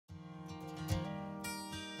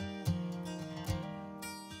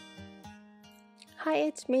Hi,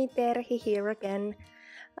 it's me Terhi here again.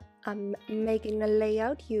 I'm making a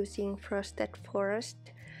layout using Frosted Forest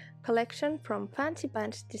collection from Fancy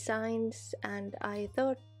Pants Designs, and I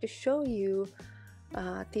thought to show you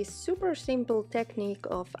this super simple technique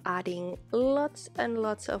of adding lots and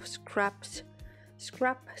lots of scrap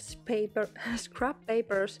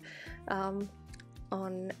papers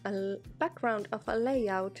on a background of a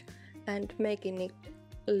layout and making it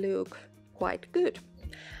look quite good.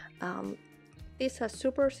 These are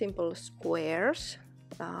super simple squares,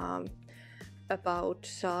 about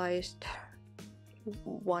sized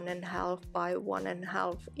 1.5 by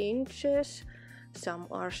 1.5 inches. Some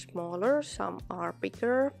are smaller, some are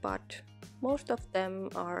bigger, but most of them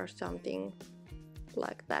are something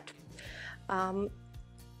like that.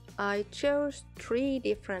 I chose 3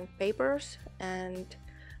 different papers, and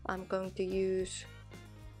I'm going to use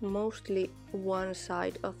mostly one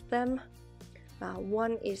side of them.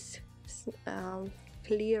 One is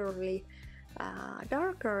clearly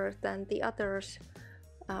darker than the others,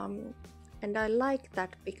 and I like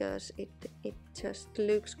that because it just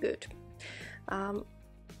looks good.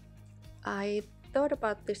 I thought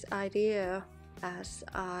about this idea as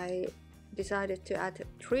I decided to add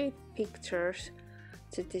 3 pictures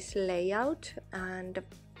to this layout, and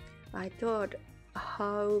I thought,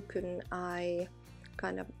 how can I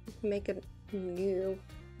kind of make a new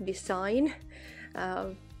design?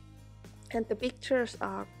 And the pictures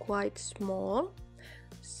are quite small,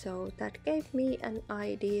 so that gave me an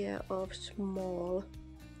idea of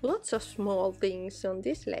lots of small things on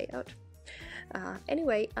this layout.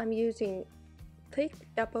 Anyway, I'm using thick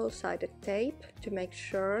double-sided tape to make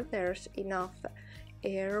sure there's enough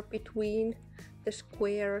air between the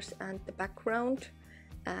squares and the background,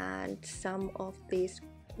 and some of these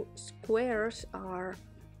squares are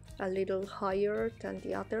a little higher than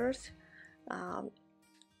the others.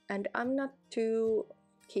 And I'm not too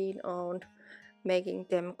keen on making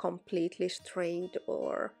them completely straight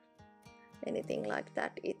or anything like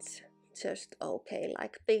that. It's just okay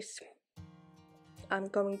like this. I'm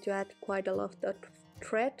going to add quite a lot of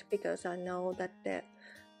thread because I know that the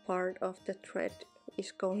part of the thread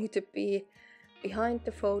is going to be behind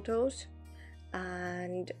the photos,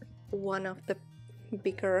 and one of the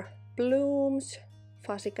bigger blooms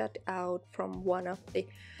fussy cut out from one of the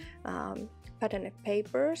patterned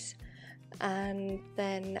papers, and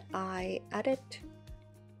then I added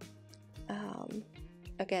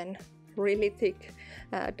again really thick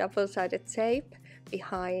double-sided tape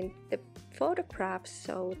behind the photographs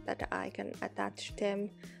so that I can attach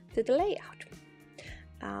them to the layout.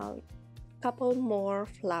 Couple more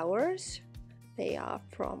flowers. They are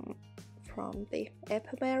from the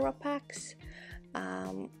ephemera packs,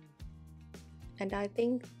 and I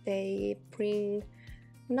think they bring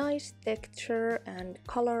nice texture and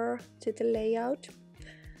color to the layout.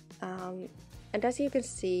 And as you can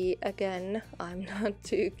see, again, I'm not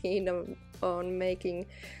too keen on making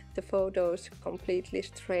the photos completely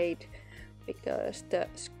straight because the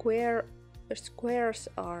squares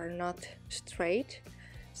are not straight,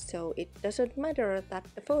 so it doesn't matter that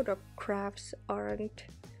the photographs aren't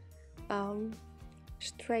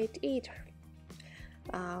straight either.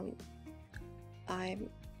 I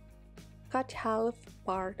cut half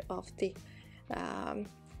part of the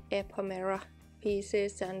ephemera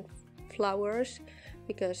pieces and flowers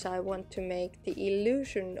because I want to make the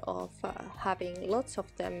illusion of having lots of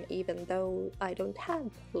them, even though I don't have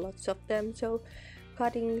lots of them. So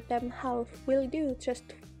cutting them half will do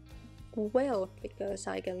just well because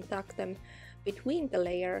I can tuck them between the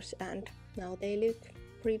layers, and now they look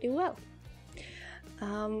pretty well.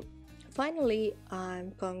 Finally,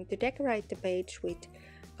 I'm going to decorate the page with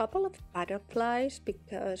a couple of butterflies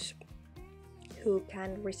because who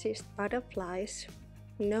can resist butterflies?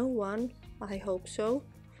 No one, I hope so.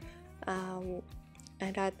 And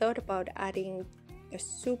I thought about adding a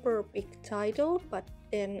super big title, but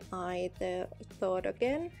then I thought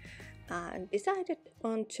again and decided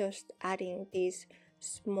on just adding these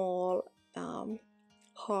small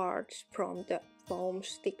hearts from the foam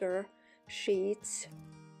sticker sheets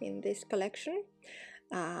in this collection,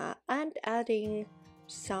 and adding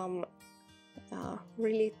some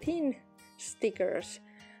really thin stickers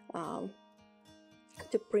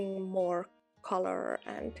to bring more color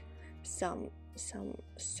and some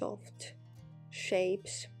soft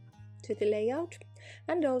shapes to the layout.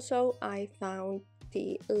 And also I found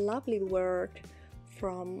the lovely word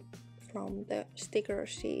from the sticker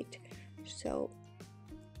sheet, so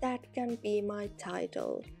that can be my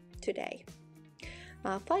title today.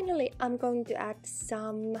 Finally, I'm going to add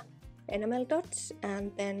some enamel dots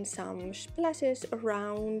and then some splashes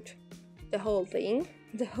around the whole thing,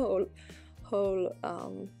 the whole whole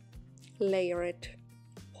layered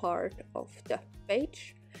part of the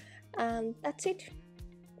page, and that's it.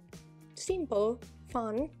 Simple,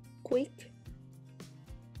 fun, quick.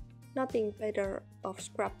 Nothing better of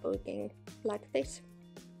scrapbooking like this.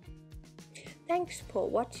 Thanks for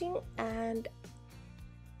watching and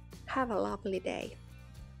have a lovely day.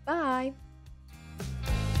 Bye!